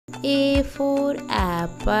A for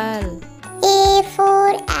apple. A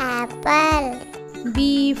for apple.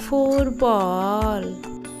 B for ball.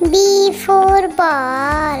 B for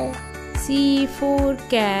ball. C for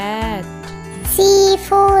cat. C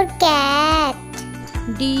for cat.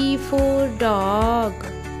 D for dog.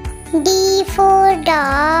 D for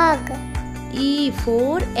dog. E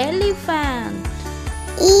for elephant.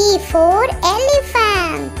 E for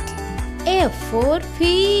elephant. F for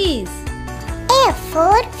fish. F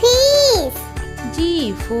for fish.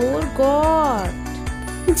 G for goat.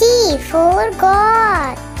 G for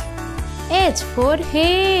goat. H for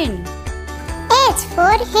hen. H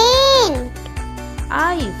for hen.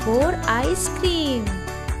 I for ice cream.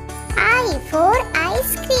 I for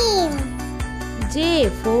ice cream. J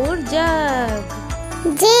for jug.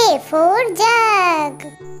 J for jug.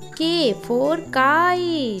 K for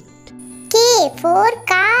kite. K for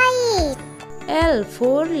kite. L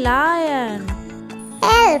for lion.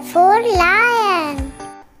 L for lion.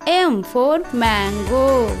 M for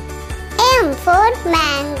mango. M for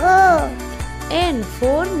mango. N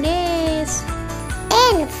for nest.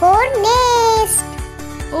 N for nest.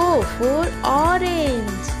 O for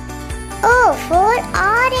orange. O for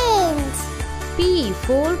orange. P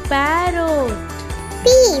for parrot.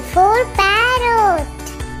 P for parrot.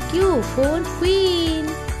 Q for queen.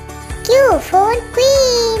 Q for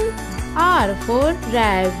queen. R for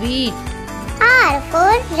rabbit. R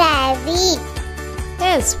for rabbit.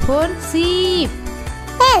 S for sheep.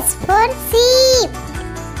 S for sheep.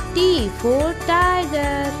 T for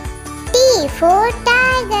tiger. T for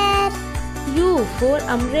tiger. U for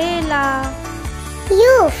umbrella.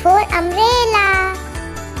 U for umbrella.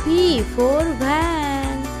 V for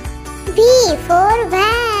van. V for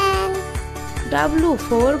van. W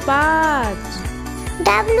for barge.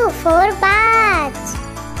 W for barge.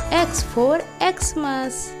 X for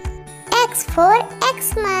Xmas. X for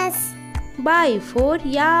Xmas. Y for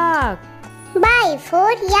yak. Y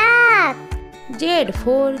for yak. Z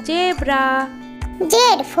for zebra.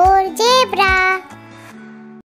 Z for zebra.